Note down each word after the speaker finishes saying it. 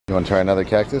You want to try another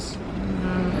cactus?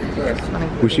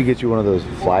 We should get you one of those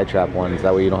fly trap ones.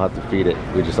 That way you don't have to feed it.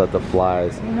 We just let the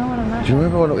flies. You know what I'm not. Do you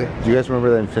remember do you guys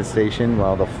remember the infestation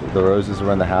while the roses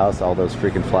were in the house? All those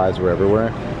freaking flies were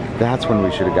everywhere. That's when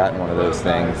we should have gotten one of those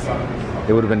things.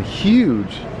 It would have been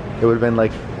huge. It would have been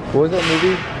like, what was that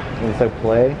movie? It's like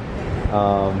Play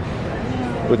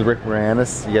with Rick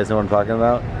Moranis. You guys know what I'm talking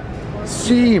about?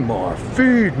 Seymour,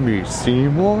 feed me,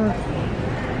 Seymour.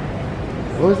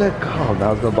 What was that called?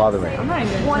 Now it's gonna bother me. I'm not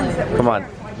even. Come on.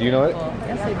 Do you know it?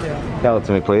 Yes, I do. Tell it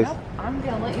to me, please. Nope, I'm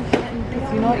gonna let you sit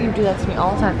because you know what, you do that to me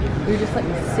all the time. You just let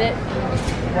me sit,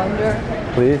 wonder.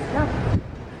 Please? No.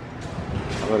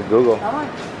 I'm gonna Google. Come on.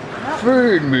 No.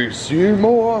 Feed me,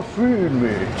 Seymour, feed me.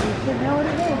 You should know what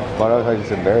it is. Why don't I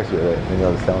just embarrass you with it and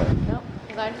you'll just tell me? Nope,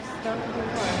 because I just don't know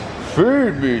what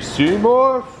Feed me,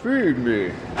 Seymour, feed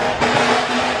me.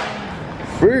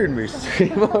 Feed me,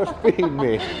 Seymour, feed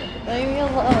me. Leave me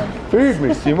alone. Feed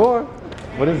me, Seymour.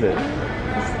 What is it?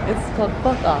 It's called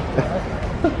fuck off.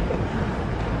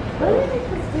 Why do you think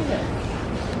this do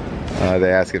this?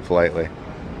 They ask it politely.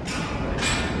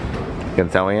 You gonna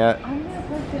tell me yet? I'm gonna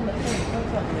punch you in the face.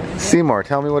 What's up? Seymour,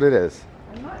 tell me what it is.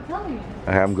 I'm not telling you.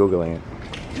 Okay, I'm Googling it.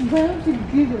 Why don't you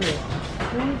Google it?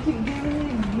 Why don't you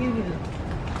Google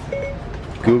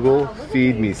it? Google, Wow,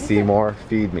 feed me, Seymour,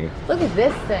 feed me. Look at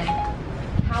this thing.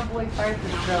 Cowboy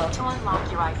firefish drill. To unlock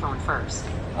your iPhone first.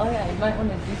 Oh yeah, you might want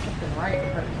to do something right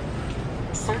first.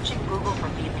 Searching Google for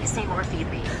Feed Me, Seymour, Feed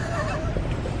Me.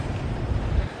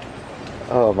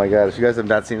 Oh my god, if you guys have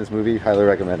not seen this movie, highly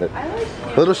recommend it. I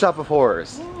like Little Shop of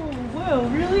Horrors. Oh, wow,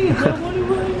 really? Is that what it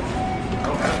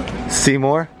was?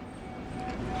 Seymour?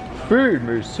 Feed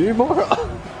me, Seymour.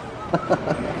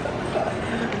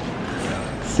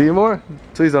 Seymour?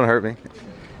 Please don't hurt me.